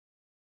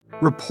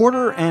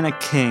Reporter Anna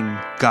King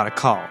got a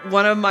call.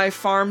 One of my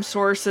farm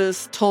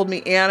sources told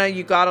me, Anna,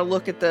 you got to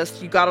look at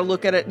this. You got to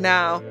look at it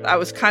now. I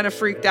was kind of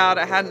freaked out.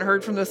 I hadn't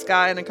heard from this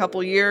guy in a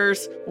couple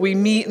years. We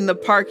meet in the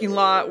parking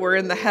lot. We're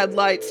in the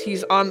headlights.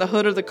 He's on the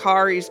hood of the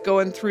car. He's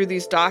going through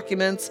these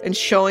documents and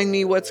showing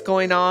me what's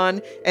going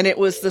on. And it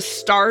was the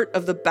start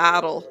of the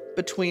battle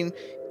between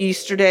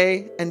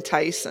Easterday and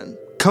Tyson.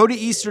 Cody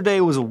Easterday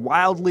was a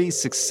wildly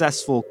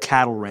successful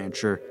cattle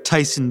rancher.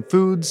 Tyson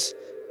Foods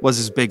was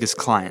his biggest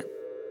client.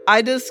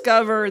 I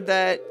discovered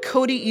that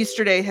Cody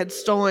Easterday had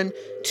stolen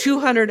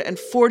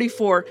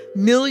 $244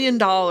 million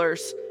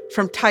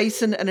from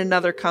Tyson and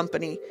another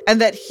company,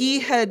 and that he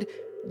had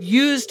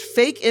used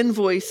fake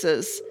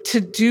invoices to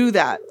do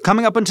that.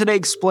 Coming up on Today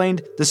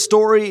Explained, the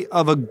story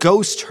of a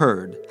ghost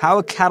herd, how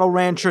a cattle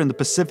rancher in the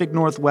Pacific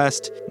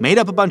Northwest made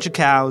up a bunch of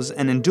cows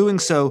and in doing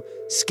so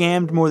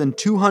scammed more than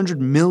 $200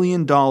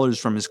 million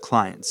from his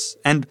clients,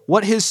 and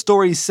what his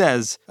story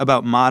says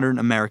about modern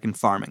American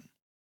farming.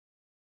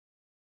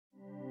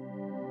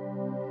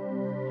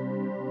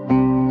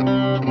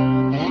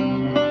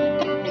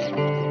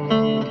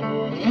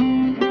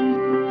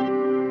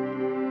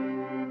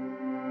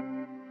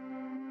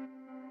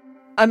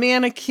 I'm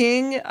Anna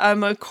King.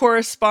 I'm a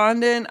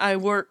correspondent. I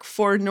work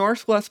for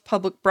Northwest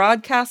Public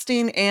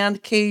Broadcasting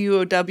and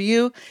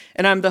KUOW,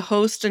 and I'm the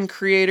host and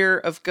creator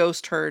of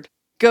Ghost Herd.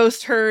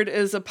 Ghost Herd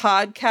is a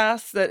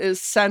podcast that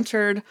is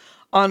centered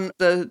on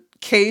the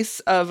case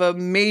of a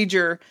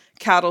major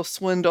cattle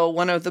swindle,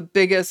 one of the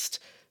biggest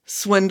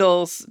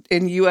swindles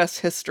in U.S.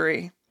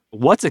 history.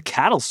 What's a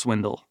cattle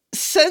swindle?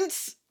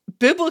 Since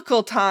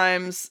biblical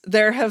times,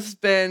 there has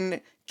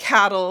been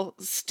cattle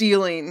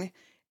stealing.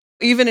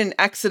 Even in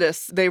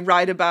Exodus, they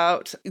write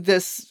about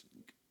this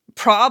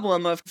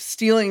problem of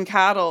stealing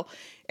cattle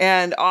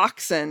and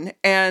oxen.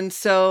 And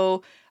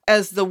so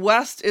as the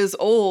West is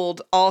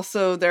old,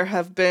 also there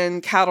have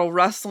been cattle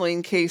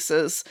rustling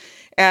cases.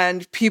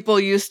 And people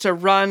used to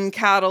run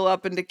cattle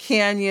up into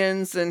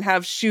canyons and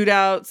have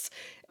shootouts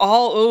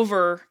all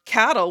over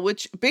cattle,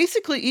 which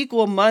basically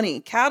equal money.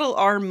 Cattle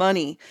are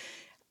money.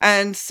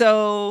 And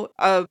so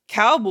a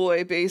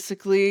cowboy,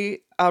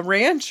 basically a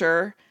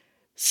rancher,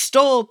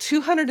 stole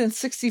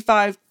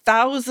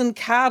 265,000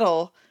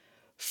 cattle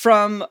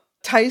from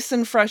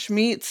Tyson Fresh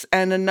Meats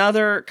and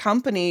another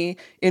company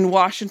in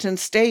Washington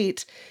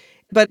State.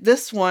 But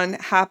this one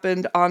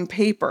happened on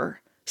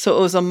paper. So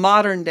it was a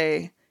modern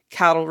day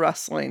cattle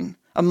rustling,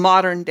 a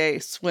modern day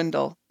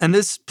swindle. And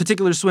this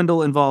particular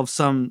swindle involves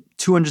some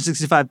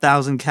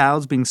 265,000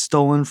 cows being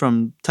stolen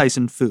from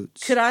Tyson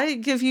Foods. Could I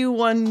give you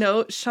one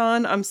note,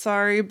 Sean? I'm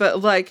sorry, but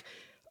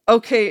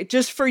okay,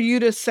 just for you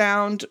to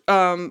sound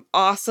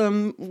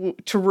awesome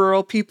to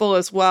rural people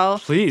as well.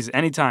 Please,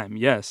 anytime,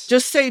 yes.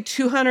 Just say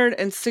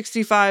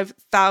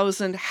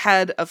 265,000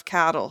 head of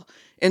cattle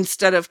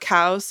instead of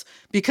cows,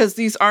 because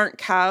these aren't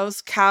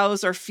cows.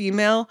 Cows are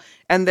female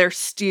and they're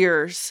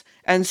steers.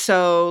 And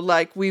so,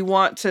 we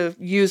want to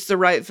use the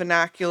right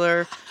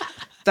vernacular.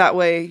 That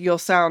way you'll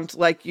sound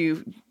like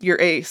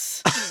you're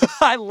ace.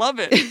 I love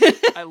it.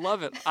 I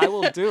love it. I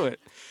will do it.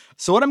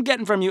 So what I'm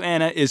getting from you,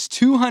 Anna, is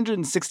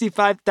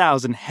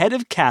 265,000 head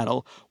of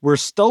cattle were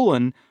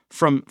stolen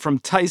from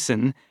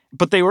Tyson,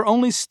 but they were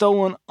only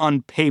stolen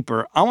on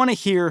paper. I want to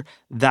hear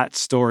that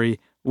story.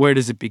 Where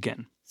does it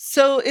begin?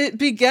 So it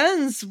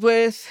begins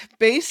with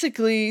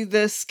basically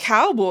this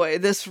cowboy,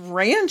 this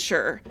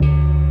rancher,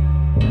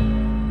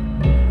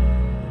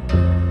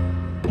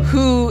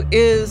 who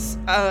is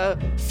a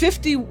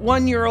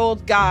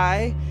 51-year-old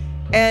guy.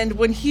 And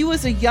when he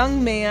was a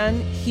young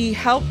man, he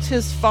helped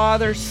his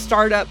father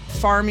start up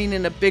farming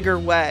in a bigger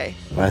way.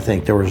 I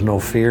think there was no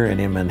fear in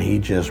him, and he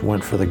just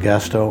went for the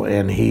gusto,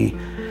 and he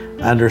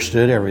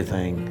understood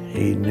everything.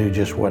 He knew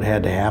just what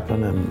had to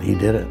happen, and he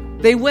did it.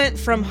 They went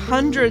from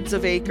hundreds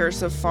of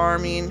acres of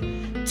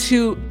farming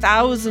to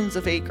thousands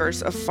of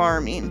acres of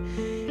farming.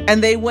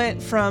 And they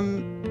went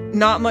from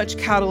not much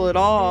cattle at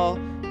all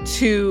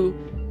to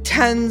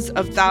tens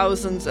of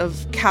thousands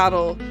of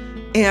cattle.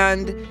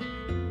 And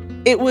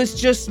it was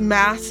just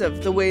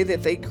massive the way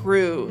that they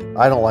grew.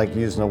 I don't like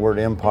using the word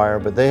empire,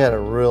 but they had a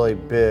really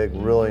big,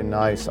 really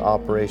nice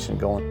operation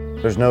going.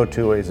 There's no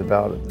two ways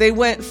about it. They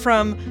went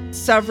from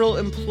several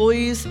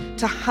employees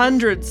to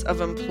hundreds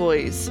of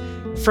employees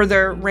for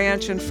their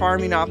ranch and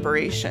farming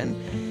operation.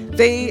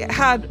 They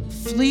had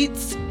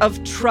fleets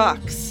of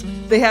trucks.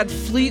 They had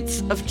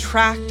fleets of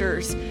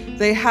tractors.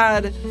 They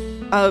had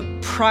a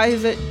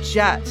private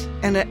jet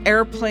and an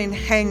airplane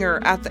hangar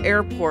at the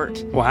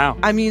airport. Wow.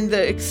 I mean,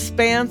 the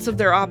expanse of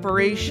their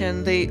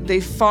operation,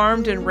 they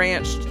farmed and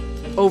ranched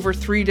over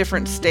 3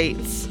 different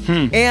states.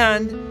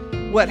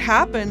 And what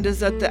happened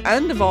is at the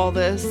end of all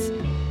this,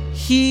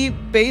 he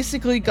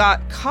basically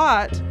got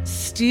caught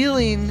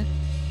stealing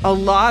a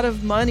lot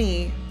of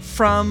money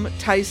from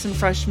Tyson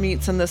Fresh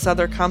Meats and this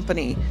other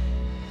company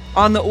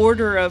on the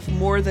order of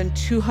more than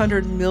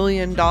 $200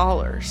 million.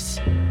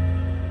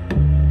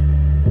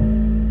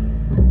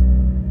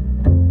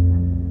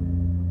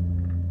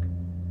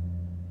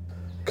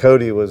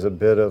 Cody was a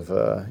bit of,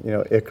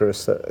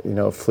 Icarus that,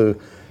 flew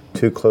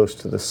too close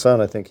to the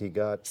sun. I think he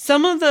got...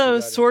 Some of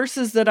the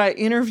sources that I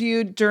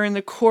interviewed during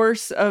the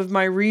course of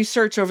my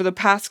research over the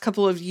past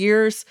couple of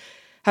years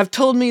have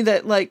told me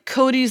that, like,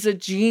 Cody's a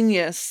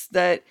genius,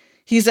 that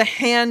he's a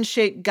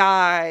handshake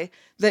guy,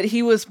 that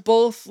he was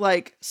both,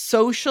 like,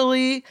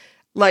 socially,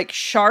 like,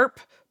 sharp,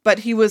 but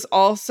he was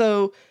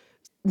also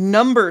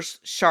numbers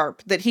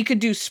sharp, that he could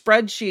do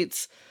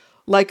spreadsheets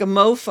like a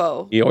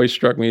mofo. He always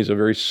struck me as a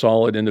very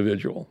solid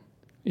individual.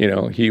 You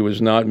know, he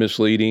was not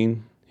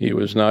misleading. He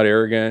was not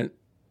arrogant,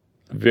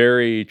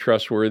 very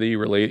trustworthy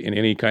in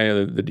any kind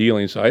of the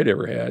dealings I'd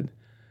ever had.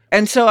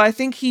 And so I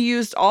think he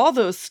used all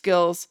those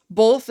skills,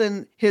 both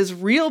in his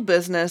real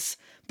business,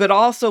 but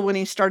also when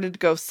he started to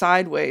go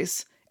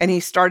sideways and he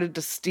started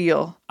to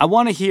steal. I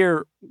want to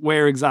hear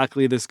where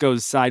exactly this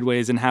goes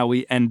sideways and how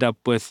we end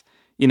up with,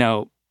 you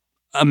know,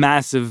 a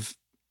massive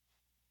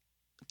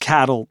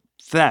cattle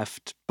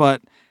theft.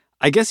 But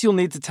I guess you'll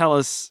need to tell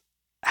us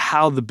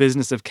how the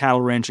business of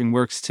cattle ranching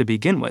works to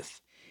begin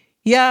with.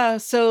 Yeah,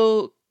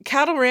 so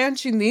cattle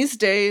ranching these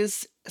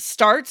days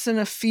starts in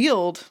a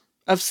field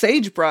of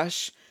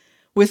sagebrush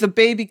with a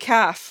baby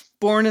calf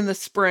born in the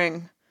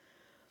spring.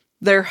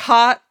 They're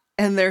hot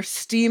and they're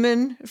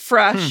steaming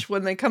fresh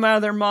when they come out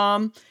of their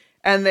mom,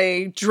 and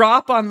they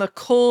drop on the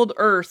cold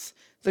earth.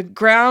 The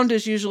ground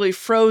is usually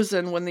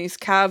frozen when these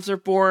calves are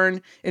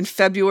born in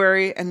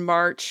February and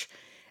March,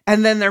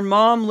 and then their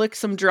mom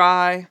licks them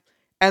dry.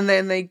 And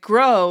then they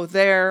grow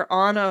there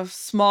on a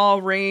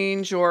small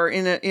range or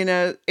in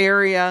a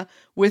area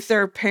with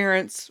their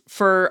parents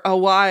for a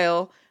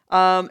while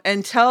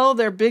until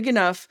they're big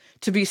enough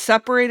to be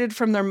separated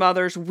from their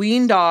mothers,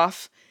 weaned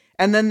off,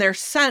 and then they're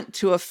sent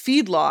to a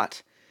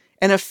feedlot.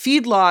 And a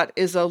feedlot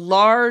is a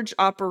large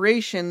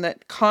operation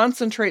that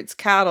concentrates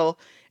cattle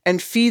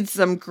and feeds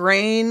them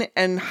grain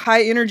and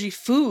high-energy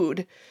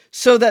food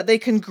so that they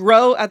can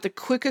grow at the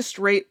quickest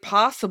rate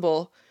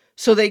possible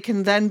so they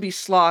can then be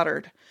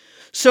slaughtered.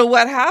 So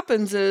what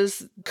happens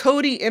is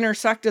Cody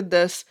intersected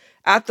this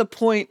at the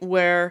point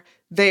where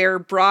they're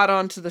brought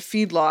onto the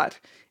feedlot,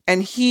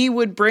 and he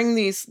would bring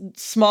these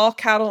small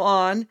cattle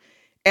on,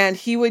 and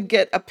he would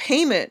get a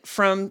payment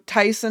from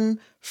Tyson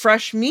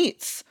Fresh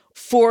Meats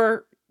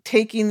for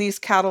taking these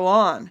cattle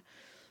on.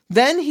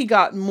 Then he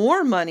got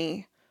more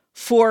money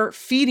for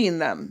feeding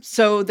them.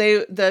 So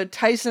the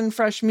Tyson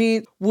Fresh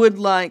Meat would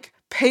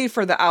pay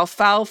for the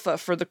alfalfa,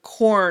 for the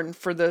corn,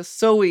 for the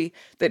soy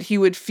that he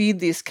would feed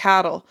these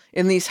cattle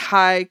in these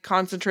high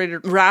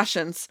concentrated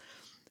rations.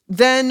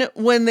 Then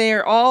when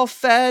they're all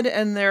fed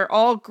and they're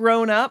all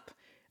grown up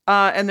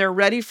and they're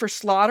ready for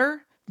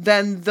slaughter,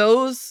 then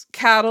those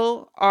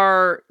cattle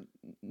are,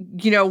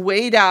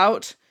 weighed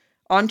out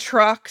on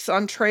trucks,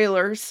 on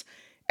trailers.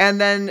 And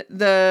then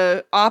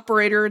the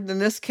operator, in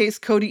this case,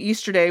 Cody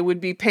Easterday, would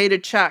be paid a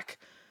check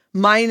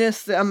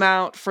minus the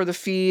amount for the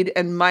feed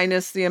and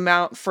minus the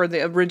amount for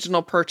the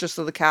original purchase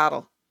of the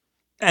cattle.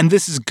 And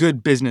this is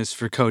good business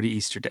for Cody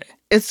Easterday.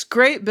 It's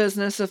great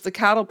business if the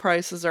cattle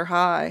prices are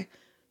high.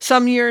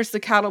 Some years the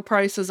cattle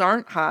prices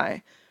aren't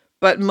high,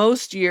 but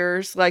most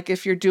years, like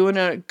if you're doing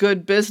a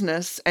good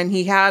business, and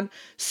he had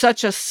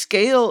such a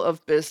scale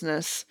of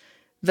business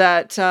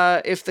that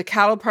if the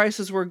cattle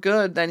prices were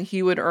good, then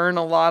he would earn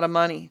a lot of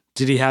money.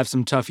 Did he have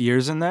some tough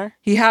years in there?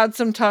 He had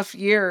some tough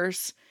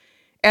years.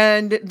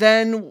 And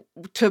then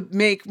to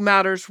make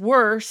matters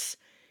worse,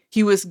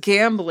 he was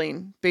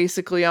gambling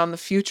basically on the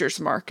futures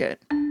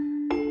market.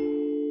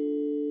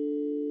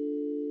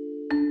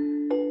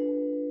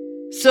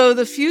 So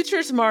the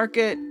futures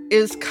market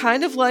is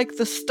kind of like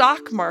the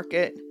stock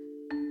market,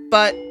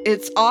 but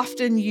it's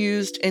often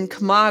used in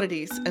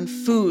commodities and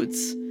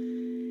foods.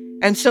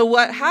 And so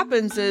what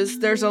happens is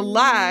there's a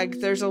lag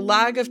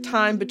of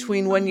time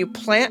between when you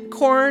plant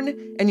corn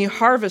and you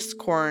harvest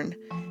corn,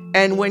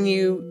 and when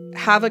you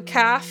have a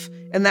calf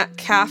and that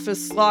calf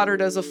is slaughtered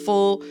as a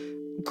full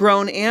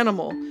grown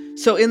animal.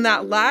 So in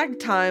that lag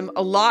time,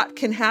 a lot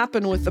can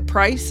happen with the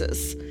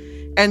prices.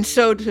 And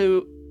so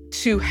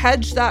to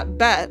hedge that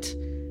bet,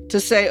 to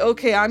say,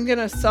 okay, I'm going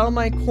to sell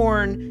my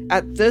corn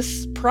at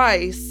this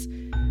price,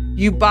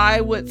 you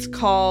buy what's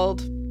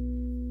called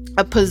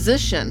a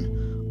position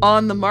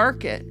on the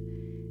market.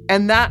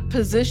 And that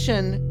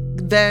position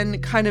then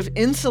kind of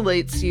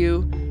insulates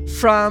you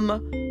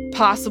from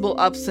possible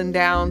ups and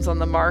downs on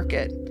the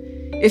market.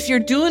 If you're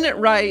doing it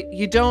right,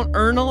 you don't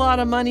earn a lot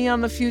of money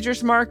on the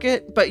futures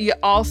market, but you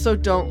also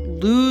don't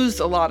lose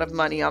a lot of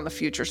money on the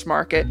futures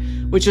market,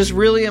 which is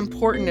really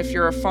important if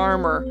you're a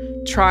farmer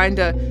trying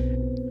to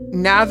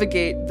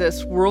navigate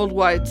this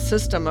worldwide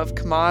system of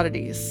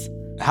commodities.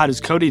 How does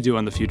Cody do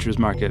on the futures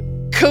market?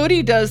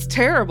 Cody does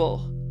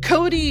terrible.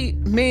 Cody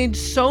made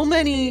so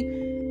many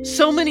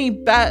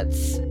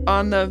bets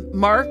on the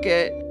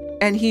market,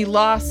 and he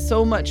lost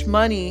so much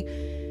money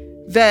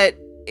that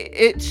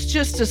it's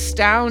just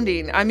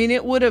astounding. I mean,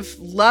 it would have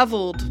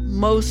leveled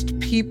most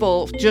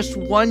people just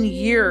 1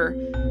 year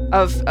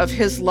of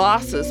his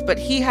losses, but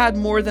he had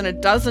more than a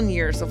dozen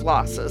years of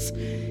losses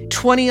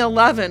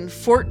 2011,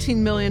 $14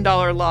 million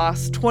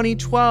loss.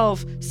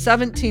 2012,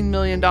 $17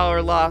 million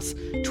loss.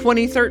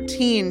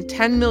 2013,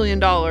 $10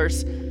 million.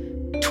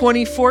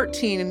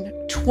 2014,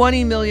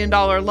 $20 million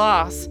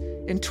loss.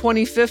 In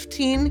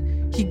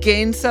 2015, he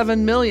gained $7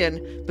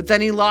 million, but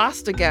then he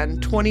lost again.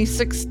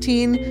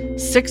 2016,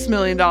 $6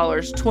 million.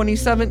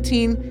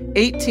 2017,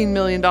 $18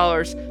 million.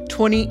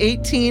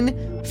 2018,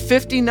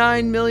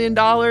 $59 million.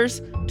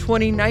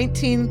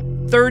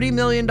 2019, $30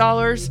 million.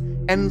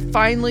 And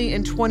finally,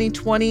 in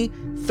 2020,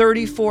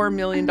 $34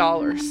 million.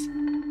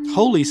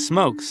 Holy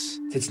smokes.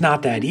 It's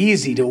not that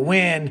easy to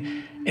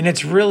win, and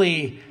it's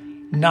really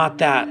not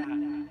that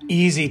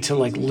easy to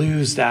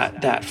lose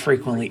that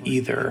frequently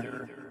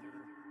either.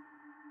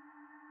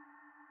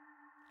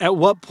 At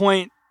what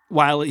point,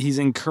 while he's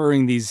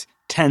incurring these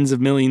tens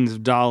of millions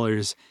of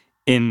dollars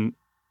in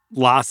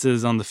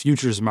losses on the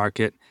futures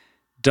market,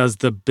 does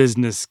the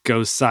business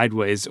go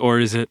sideways, or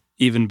is it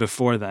even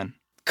before then?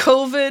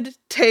 COVID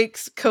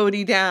takes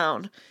Cody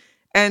down.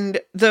 And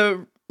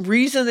the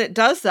reason it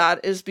does that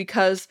is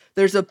because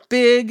there's a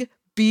big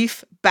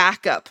beef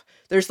backup.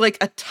 There's like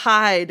a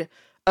tide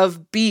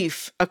of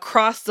beef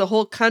across the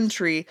whole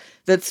country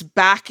that's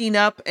backing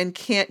up and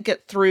can't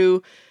get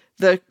through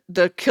the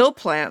kill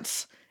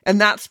plants. And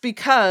that's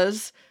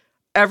because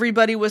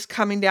everybody was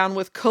coming down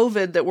with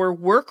COVID that were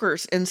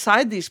workers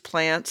inside these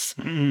plants,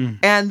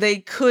 and they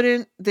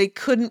couldn't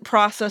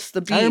process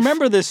the beef. I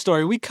remember this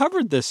story. We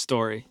covered this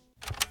story.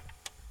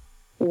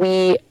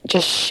 We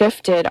just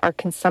shifted our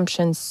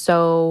consumption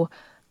so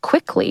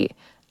quickly.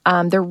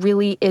 There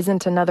really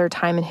isn't another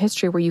time in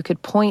history where you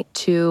could point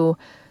to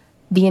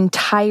the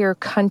entire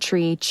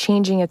country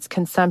changing its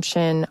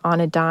consumption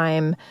on a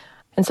dime.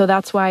 And so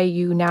that's why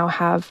you now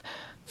have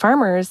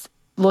farmers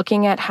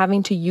looking at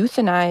having to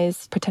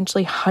euthanize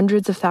potentially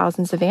hundreds of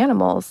thousands of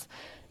animals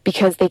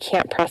because they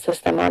can't process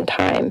them on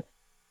time.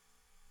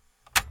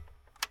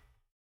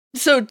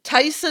 So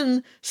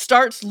Tyson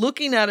starts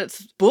looking at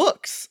its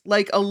books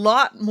like a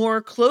lot more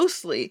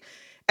closely,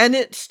 and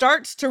it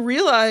starts to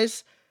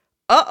realize,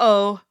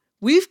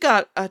 we've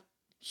got a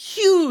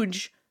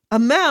huge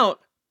amount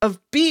of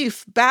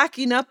beef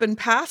backing up in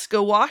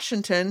Pasco,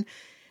 Washington.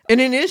 And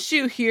an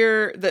issue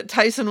here that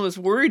Tyson was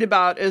worried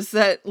about is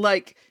that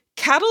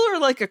cattle are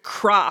like a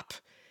crop,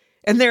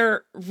 and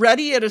they're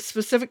ready at a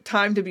specific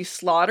time to be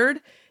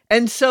slaughtered.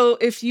 And so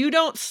if you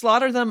don't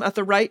slaughter them at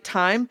the right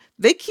time,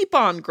 they keep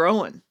on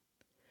growing.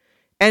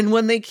 And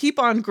when they keep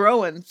on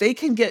growing, they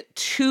can get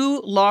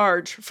too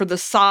large for the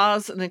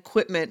saws and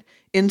equipment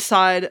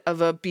inside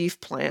of a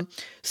beef plant.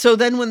 So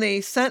then when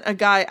they sent a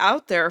guy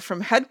out there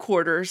from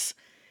headquarters,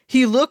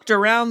 he looked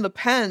around the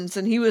pens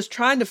and he was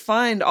trying to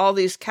find all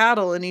these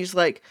cattle. And he's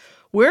like,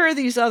 where are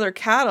these other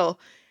cattle?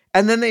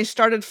 And then they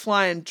started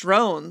flying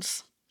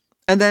drones.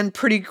 And then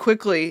pretty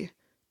quickly,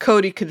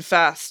 Cody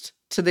confessed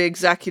to the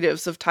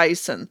executives of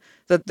Tyson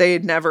that they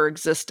had never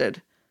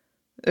existed.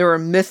 They were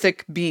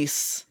mythic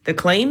beasts. The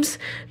claims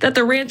that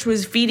the ranch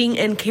was feeding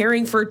and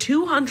caring for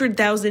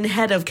 200,000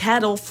 head of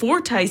cattle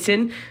for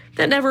Tyson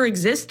that never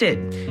existed.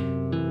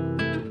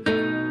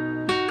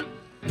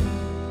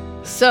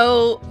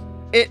 So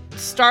it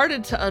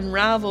started to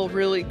unravel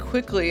really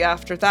quickly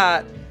after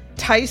that.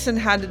 Tyson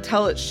had to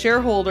tell its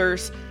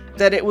shareholders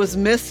that it was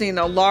missing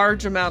a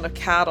large amount of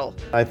cattle.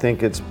 I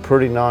think it's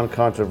pretty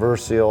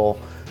non-controversial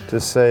to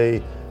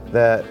say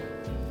that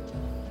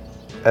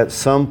at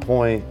some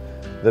point,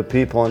 the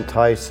people in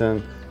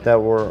Tyson that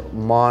were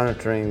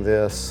monitoring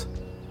this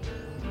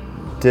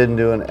didn't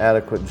do an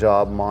adequate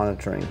job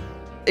monitoring.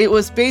 It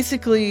was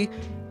basically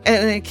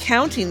an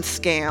accounting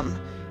scam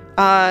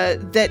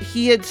that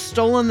he had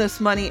stolen this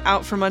money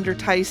out from under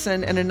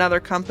Tyson and another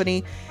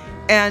company,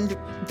 and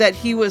that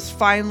he was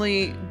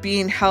finally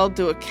being held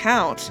to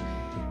account.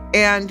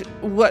 And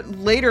what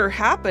later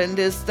happened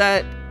is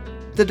that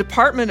the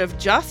Department of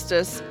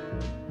Justice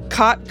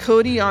caught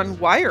Cody on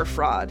wire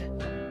fraud.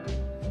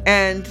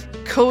 And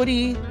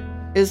Cody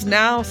is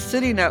now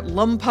sitting at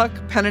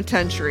Lompoc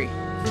Penitentiary.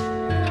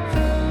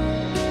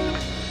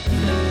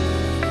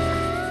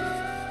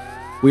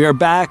 We are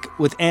back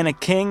with Anna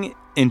King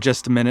in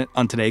just a minute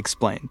on Today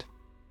Explained.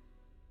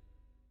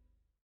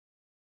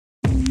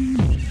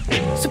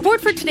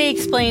 Support for Today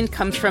Explained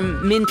comes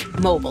from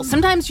Mint Mobile.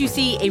 Sometimes you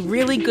see a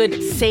really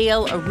good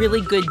sale, a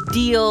really good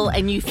deal,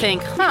 and you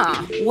think,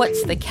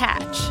 what's the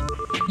catch?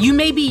 You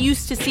may be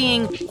used to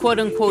seeing,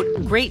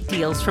 quote-unquote, great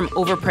deals from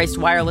overpriced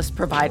wireless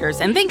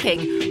providers and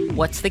thinking,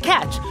 what's the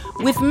catch?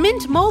 With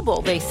Mint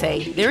Mobile, they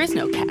say, there is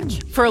no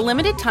catch. For a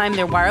limited time,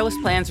 their wireless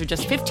plans are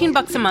just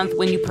 $15 a month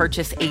when you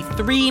purchase a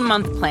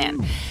 3-month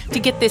plan. To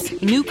get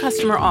this new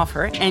customer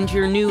offer and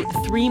your new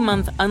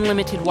 3-month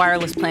unlimited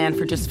wireless plan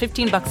for just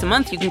 $15 a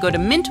month, you can go to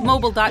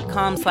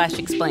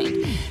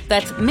mintmobile.com/explained.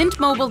 That's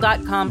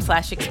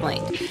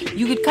mintmobile.com/explained.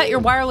 You could cut your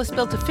wireless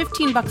bill to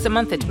 $15 a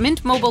month at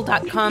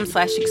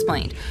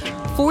mintmobile.com/explained.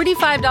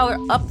 $45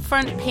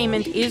 upfront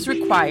payment is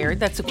required.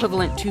 That's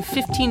equivalent to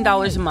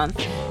 $15 a month.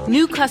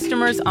 New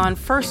customers on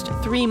first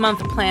 3-month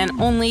plan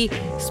only.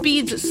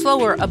 Speeds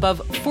slower above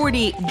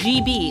 40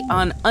 GB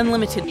on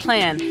unlimited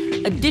plan.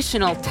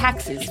 Additional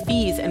taxes,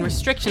 fees, and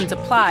restrictions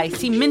apply.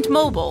 See Mint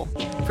Mobile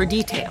for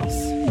details.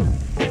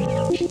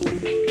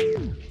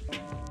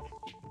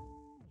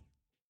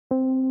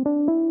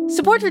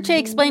 Support for Jay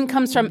Explained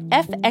comes from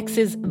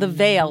FX's The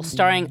Veil,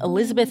 starring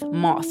Elizabeth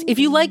Moss. If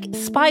you like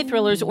spy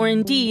thrillers or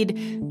indeed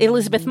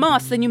Elizabeth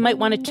Moss, then you might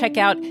want to check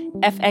out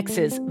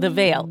FX's The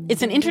Veil.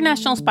 It's an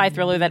international spy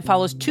thriller that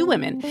follows two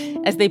women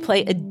as they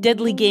play a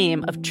deadly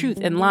game of truth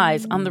and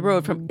lies on the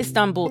road from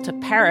Istanbul to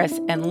Paris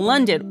and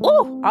London.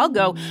 Oh, I'll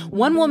go.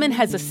 One woman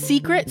has a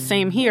secret,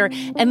 same here,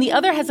 and the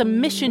other has a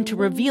mission to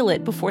reveal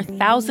it before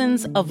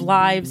thousands of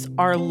lives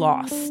are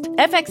lost.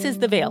 FX's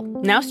The Veil,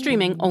 now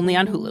streaming only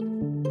on Hulu.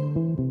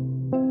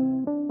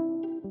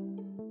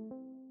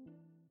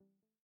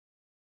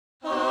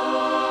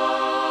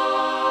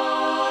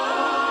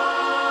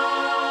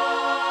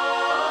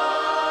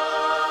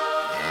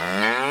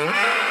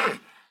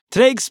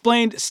 Today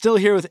Explained, still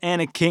here with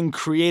Anna King,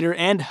 creator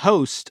and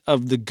host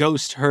of the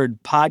Ghost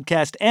Herd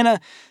podcast. Anna,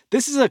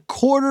 this is a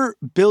 $250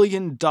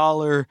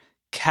 million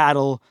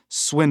cattle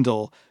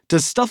swindle.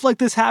 Does stuff like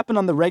this happen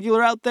on the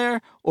regular out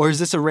there, or is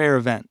this a rare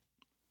event?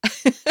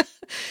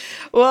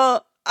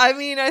 Well, I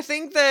mean, I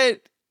think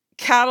that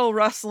cattle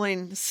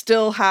rustling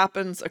still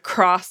happens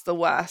across the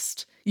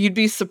West. You'd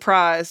be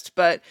surprised,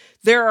 but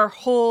there are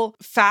whole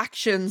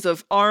factions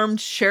of armed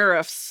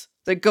sheriffs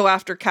that go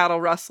after cattle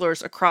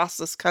rustlers across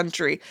this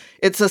country.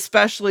 It's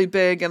especially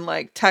big in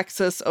like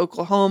Texas,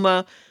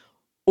 Oklahoma,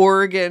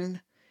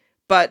 Oregon.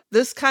 But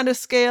this kind of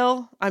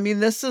scale, I mean,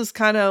 this is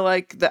kind of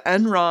like the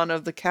Enron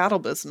of the cattle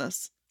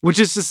business. Which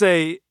is to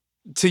say,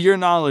 to your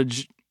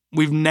knowledge,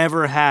 we've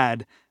never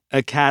had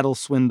a cattle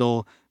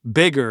swindle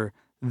bigger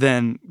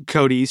than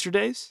Cody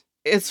Easterdays?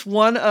 It's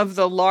one of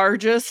the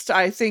largest.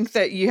 I think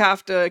that you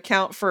have to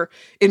account for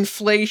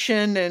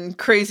inflation and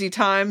crazy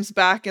times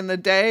back in the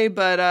day,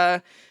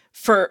 but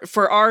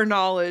for our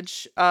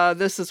knowledge,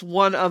 this is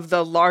one of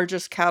the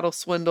largest cattle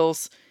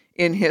swindles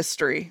in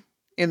history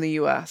in the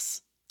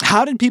U.S.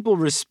 How did people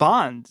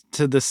respond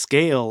to the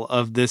scale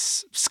of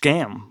this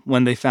scam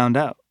when they found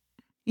out?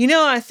 You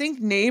know, I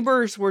think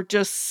neighbors were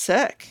just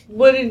sick.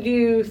 What did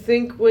you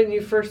think when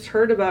you first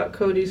heard about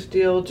Cody's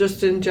deal,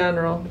 just in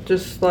general,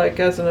 just like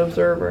as an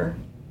observer?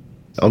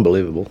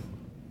 Unbelievable.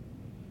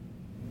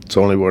 It's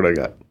the only word I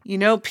got. You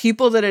know,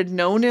 people that had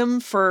known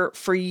him for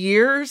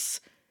years,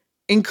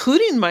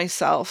 including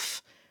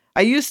myself.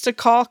 I used to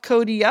call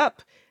Cody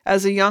up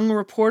as a young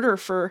reporter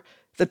for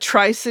the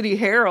Tri-City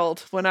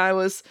Herald when I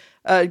was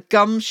a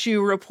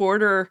gumshoe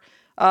reporter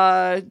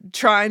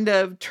trying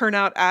to turn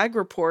out ag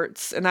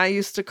reports. And I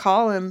used to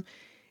call him.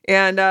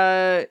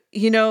 And,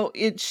 you know,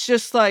 it's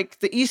just like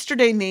the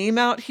Easterday name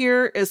out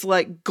here is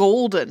like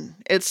golden.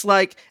 It's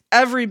like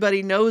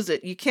everybody knows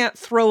it. You can't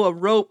throw a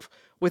rope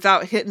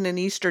without hitting an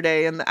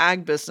Easterday in the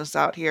ag business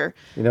out here.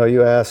 You know,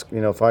 you ask, you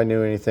know, if I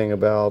knew anything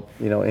about,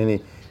 you know, any,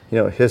 you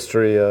know,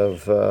 history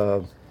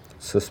of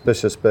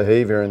suspicious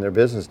behavior in their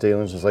business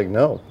dealings. It's like,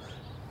 no,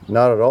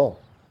 not at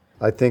all.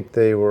 I think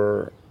they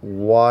were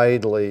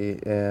widely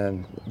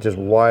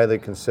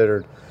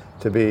considered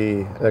to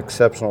be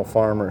exceptional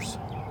farmers.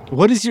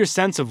 What is your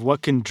sense of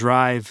what can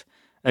drive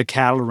a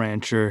cattle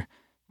rancher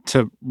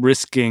to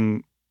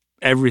risking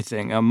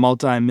everything, a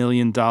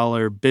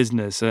multi-million-dollar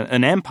business,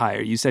 an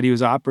empire? You said he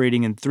was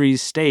operating in 3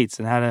 states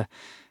and had a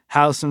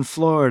house in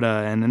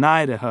Florida and in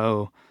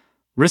Idaho,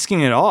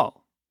 risking it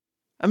all.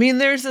 I mean,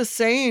 there's a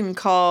saying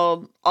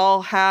called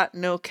all hat,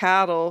 no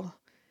cattle.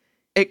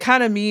 It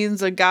kind of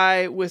means a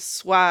guy with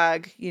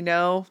swag, you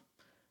know,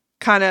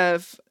 kind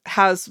of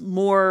has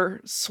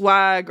more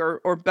swag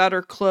or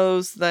better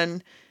clothes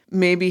than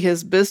maybe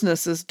his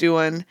business is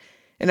doing.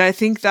 And I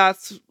think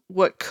that's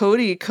what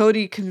Cody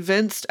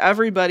convinced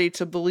everybody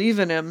to believe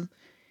in him.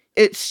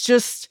 It's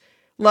just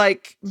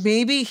like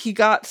maybe he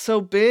got so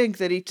big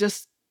that he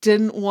just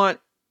didn't want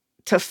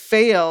to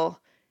fail,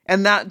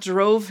 and that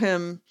drove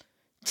him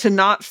to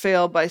not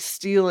fail by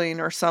stealing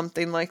or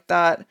something like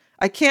that.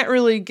 I can't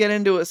really get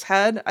into his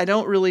head. I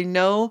don't really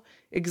know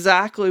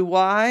exactly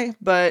why,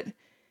 but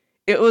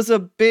it was a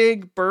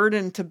big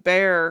burden to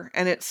bear,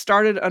 and it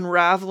started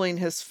unraveling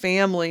his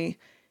family,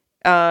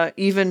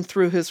 even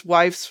through his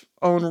wife's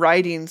own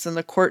writings and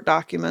the court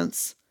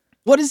documents.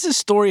 What does this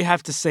story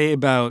have to say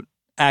about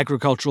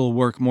agricultural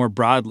work more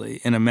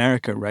broadly in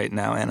America right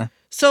now, Anna?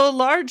 So a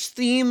large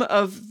theme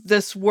of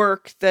this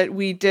work that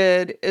we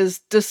did is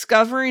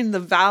discovering the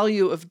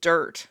value of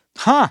dirt.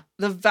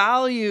 The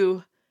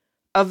value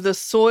of the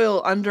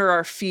soil under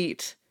our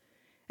feet.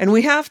 And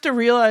we have to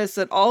realize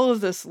that all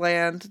of this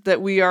land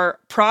that we are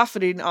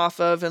profiting off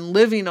of and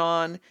living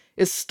on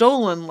is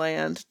stolen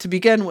land to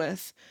begin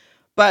with.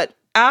 But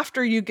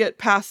after you get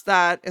past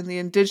that and the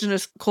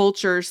indigenous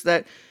cultures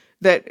that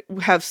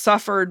have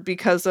suffered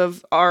because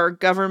of our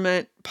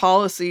government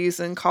policies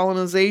and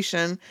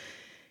colonization,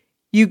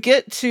 you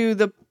get to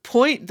the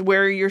point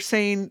where you're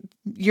saying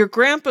your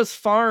grandpa's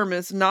farm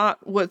is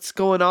not what's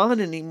going on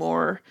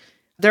anymore.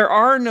 There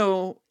are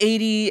no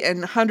 80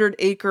 and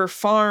 100-acre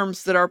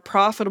farms that are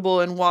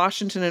profitable in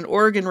Washington and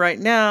Oregon right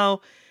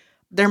now.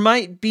 There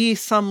might be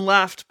some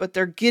left, but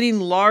they're getting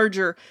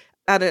larger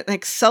at an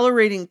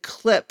accelerating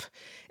clip.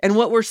 And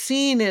what we're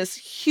seeing is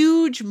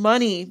huge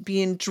money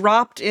being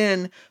dropped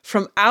in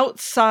from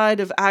outside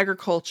of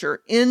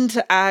agriculture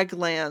into ag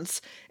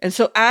lands. And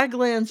so ag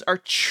lands are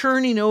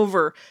churning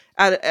over.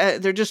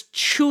 They're just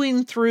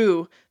chewing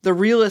through the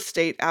real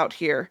estate out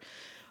here.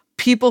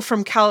 People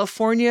from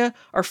California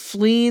are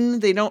fleeing.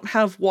 They don't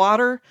have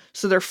water,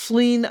 so they're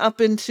fleeing up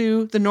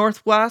into the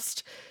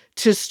Northwest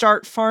to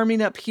start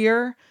farming up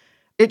here.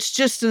 It's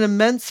just an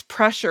immense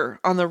pressure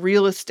on the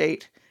real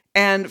estate.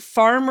 And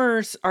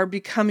farmers are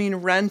becoming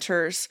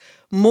renters.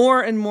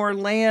 More and more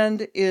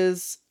land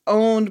is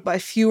owned by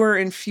fewer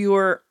and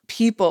fewer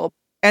people.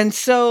 And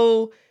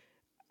so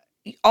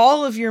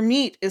all of your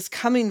meat is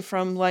coming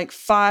from like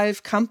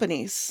 5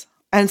 companies.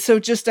 And so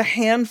just a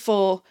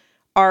handful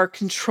are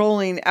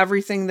controlling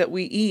everything that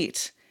we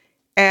eat,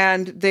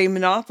 and they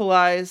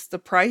monopolize the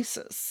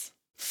prices.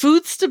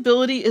 Food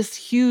stability is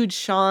huge,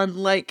 Sean.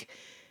 Like,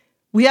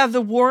 we have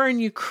the war in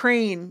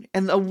Ukraine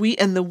and the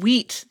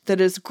wheat that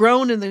is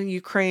grown in the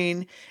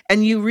Ukraine,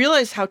 and you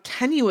realize how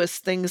tenuous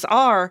things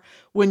are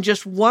when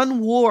just one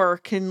war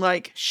can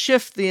like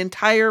shift the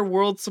entire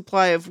world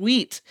supply of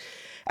wheat.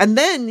 And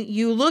then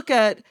you look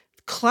at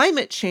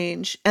climate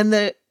change and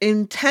the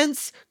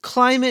intense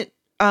climate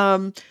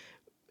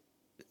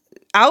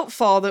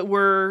outfall that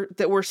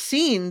we're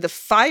seeing, the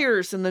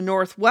fires in the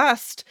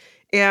Northwest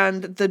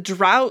and the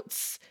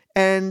droughts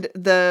and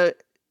the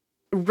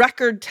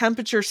record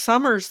temperature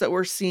summers that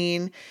we're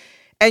seeing.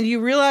 And you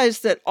realize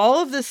that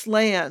all of this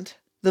land,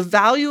 the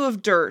value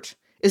of dirt,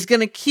 is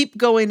going to keep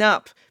going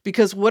up,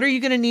 because what are you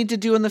going to need to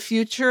do in the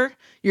future?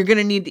 You're going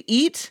to need to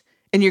eat,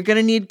 and you're going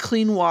to need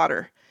clean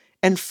water.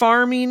 And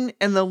farming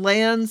and the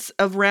lands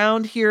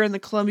around here in the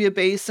Columbia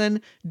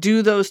Basin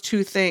do those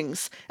 2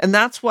 things. And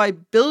that's why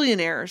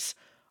billionaires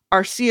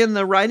are seeing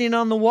the writing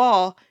on the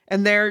wall,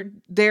 and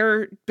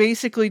they're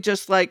basically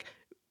just like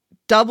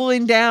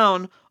doubling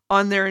down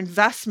on their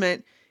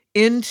investment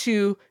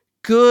into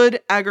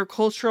good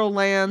agricultural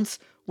lands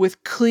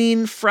with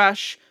clean,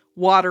 fresh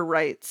water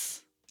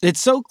rights. It's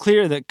so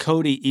clear that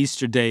Cody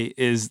Easterday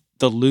is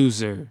the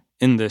loser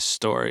in this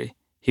story.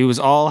 He was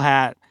all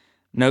hat,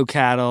 no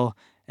cattle,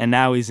 and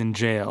now he's in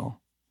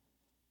jail.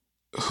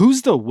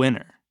 Who's the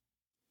winner?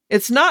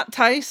 It's not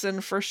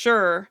Tyson for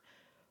sure,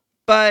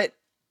 but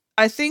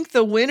I think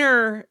the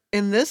winner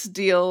in this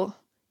deal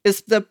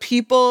is the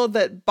people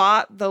that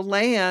bought the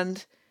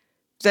land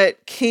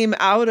that came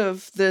out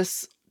of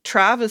this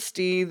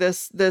travesty,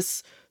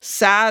 this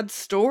sad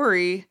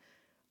story,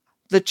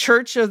 the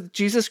Church of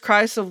Jesus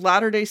Christ of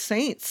Latter-day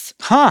Saints.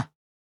 Huh.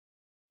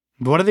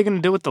 What are they going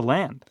to do with the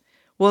land?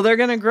 Well, they're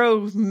going to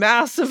grow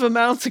massive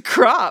amounts of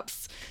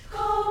crops.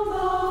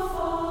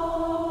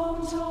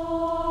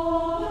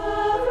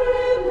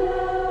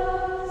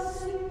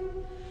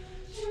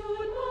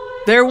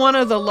 They're one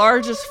of the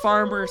largest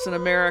farmers in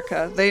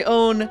America. They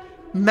own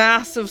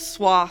massive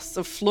swaths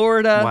of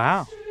Florida.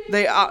 Wow.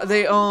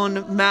 They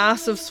own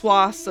massive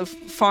swaths of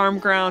farm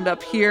ground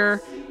up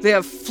here. They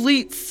have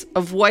fleets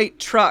of white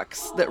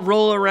trucks that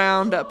roll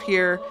around up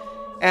here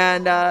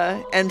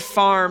and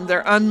farm.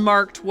 They're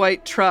unmarked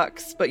white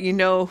trucks, but you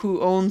know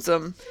who owns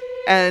them.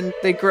 And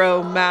they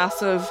grow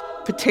massive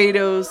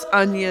potatoes,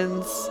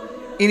 onions,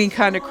 any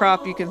kind of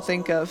crop you can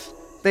think of.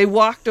 They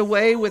walked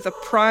away with a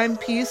prime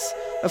piece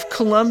of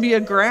Columbia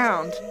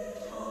ground.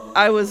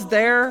 I was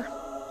there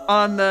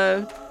on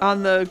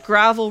the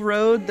gravel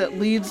road that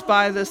leads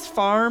by this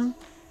farm.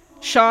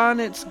 Sean,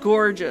 it's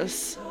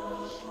gorgeous.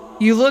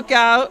 You look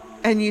out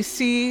and you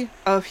see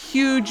a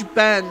huge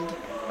bend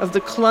of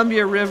the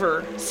Columbia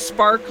River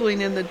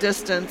sparkling in the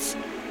distance,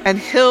 and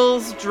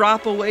hills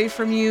drop away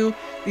from you,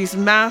 these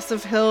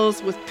massive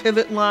hills with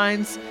pivot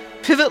lines.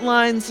 Pivot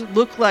lines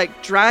look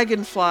like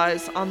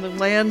dragonflies on the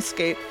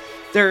landscape.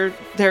 They're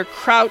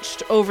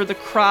crouched over the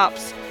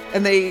crops,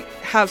 and they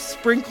have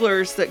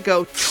sprinklers that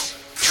go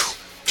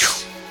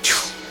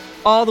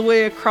all the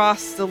way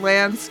across the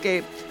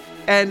landscape.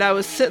 And I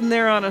was sitting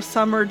there on a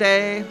summer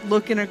day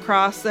looking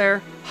across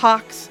there,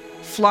 hawks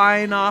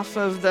flying off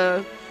of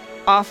the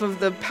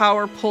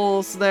power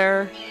poles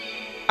there.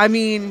 I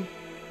mean,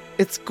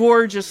 it's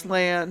gorgeous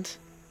land,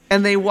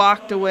 and they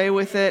walked away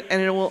with it,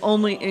 and it will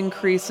only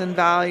increase in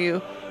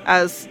value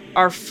as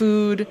our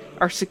food,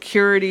 our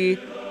security,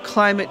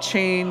 climate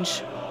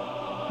change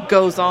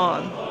goes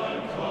on.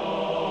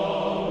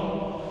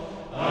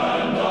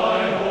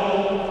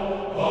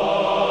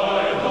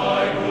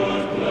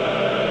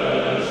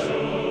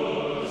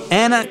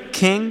 Anna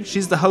King,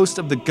 she's the host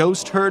of the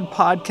Ghost Herd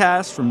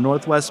podcast from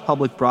Northwest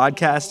Public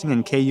Broadcasting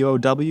and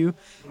KUOW.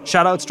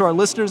 Shout-outs to our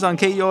listeners on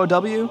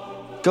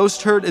KUOW.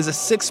 Ghost Herd is a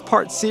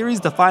 6-part series.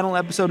 The final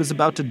episode is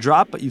about to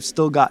drop, but you've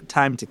still got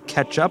time to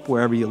catch up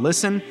wherever you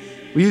listen.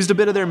 We used a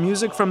bit of their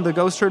music from the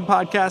Ghost Herd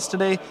podcast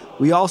today.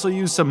 We also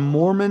used some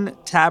Mormon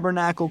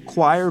Tabernacle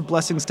Choir.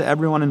 Blessings to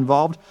everyone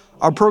involved.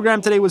 Our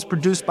program today was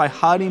produced by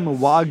Hadi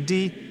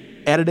Mawagdi.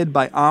 edited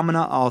by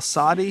Amina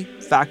Al-Sadi,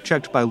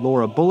 fact-checked by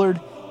Laura Bullard,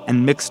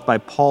 and mixed by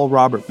Paul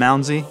Robert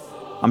Mounsey.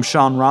 I'm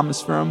Sean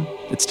Rameswaram.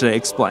 It's Today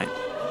Explained.